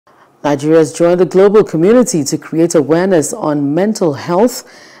Nigeria has joined the global community to create awareness on mental health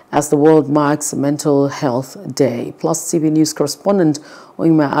as the world marks Mental Health Day. Plus TV News correspondent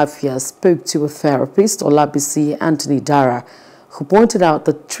Oyima Afia spoke to a therapist, Olabisi Anthony Dara, who pointed out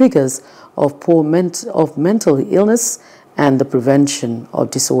the triggers of mental illness and the prevention of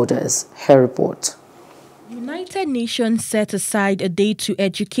disorders. Her report. United Nations set aside a day to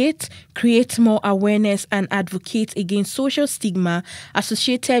educate, create more awareness and advocate against social stigma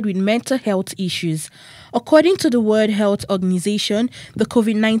associated with mental health issues. According to the World Health Organization, the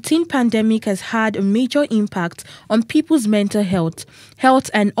COVID-19 pandemic has had a major impact on people's mental health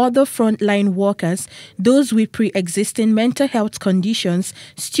and other frontline workers, those with pre-existing mental health conditions,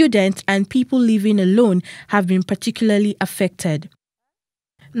 students and people living alone have been particularly affected.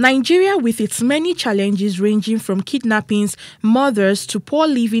 Nigeria, with its many challenges ranging from kidnappings, murders to poor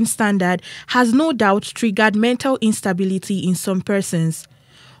living standard, has no doubt triggered mental instability in some persons.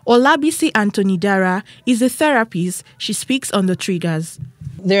 Olabisi Anthony Dara is a therapist. She speaks on the triggers.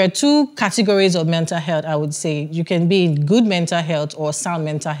 There are two categories of mental health, I would say. You can be in good mental health or sound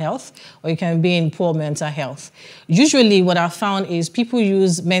mental health, or you can be in poor mental health. Usually what I've found is people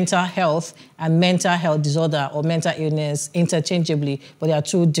use mental health and mental health disorder or mental illness interchangeably, but they are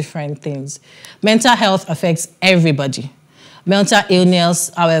two different things. Mental health affects everybody. Mental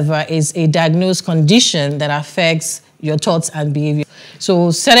illness, however, is a diagnosed condition that affects your thoughts and behavior. So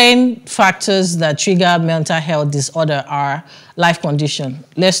certain factors that trigger mental health disorder are life condition.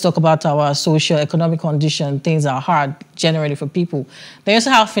 Let's talk about our socio-economic condition. Things are hard generally for people. They also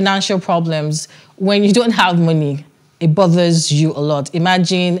have financial problems. When you don't have money, it bothers you a lot.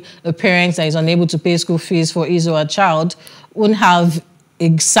 Imagine a parent that is unable to pay school fees for his or her child wouldn't have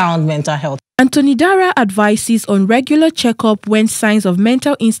a sound mental health. Anthony Dara advises on regular checkup when signs of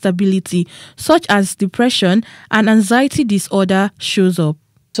mental instability, such as depression and anxiety disorder, shows up.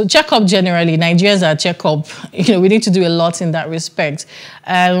 So checkup generally, Nigerians are checkup. We need to do a lot in that respect,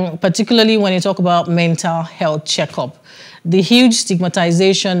 particularly when you talk about mental health checkup. The huge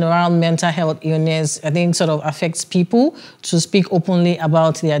stigmatization around mental health illness, I think, sort of affects people to speak openly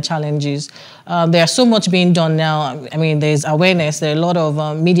about their challenges. There's so much being done now. I mean, there's awareness. There are a lot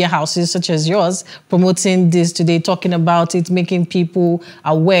of media houses such as yours promoting this today, talking about it, making people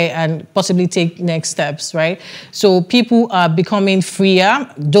aware and possibly take next steps, right? So people are becoming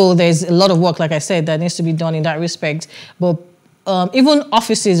freer, though there's a lot of work, like I said, that needs to be done in that respect. But even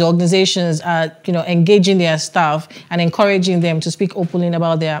offices, organizations are, engaging their staff and encouraging them to speak openly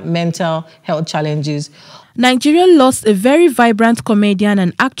about their mental health challenges. Nigeria lost a very vibrant comedian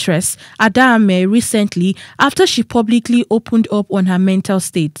and actress, Ada Ame, recently after she publicly opened up on her mental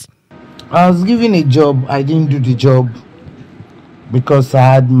state. I was given a job. I didn't do the job because I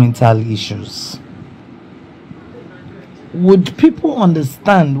had mental issues. Would people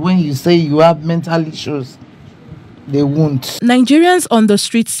understand when you say you have mental issues? They won't. Nigerians on the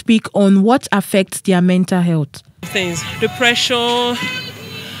street speak on what affects their mental health. Things, depression,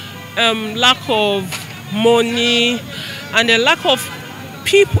 lack of money, and the lack of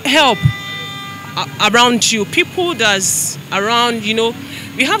people help around you. People that's around,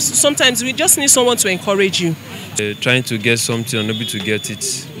 sometimes we just need someone to encourage you. Trying to get something or not to get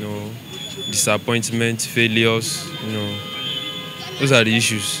it, disappointment, failures, Those are the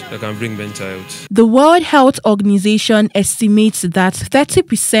issues that can bring mental health. The World Health Organization estimates that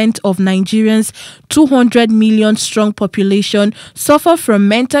 30% of Nigerians' 200 million strong population suffer from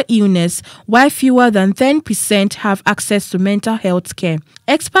mental illness, while fewer than 10% have access to mental health care.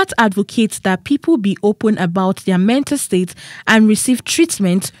 Experts advocate that people be open about their mental state and receive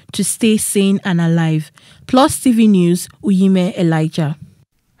treatment to stay sane and alive. Plus TV News, Uyime Elijah.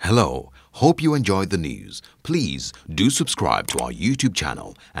 Hello. Hope you enjoyed the news. Please do subscribe to our YouTube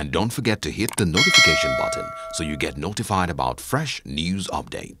channel and don't forget to hit the notification button so you get notified about fresh news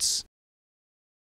updates.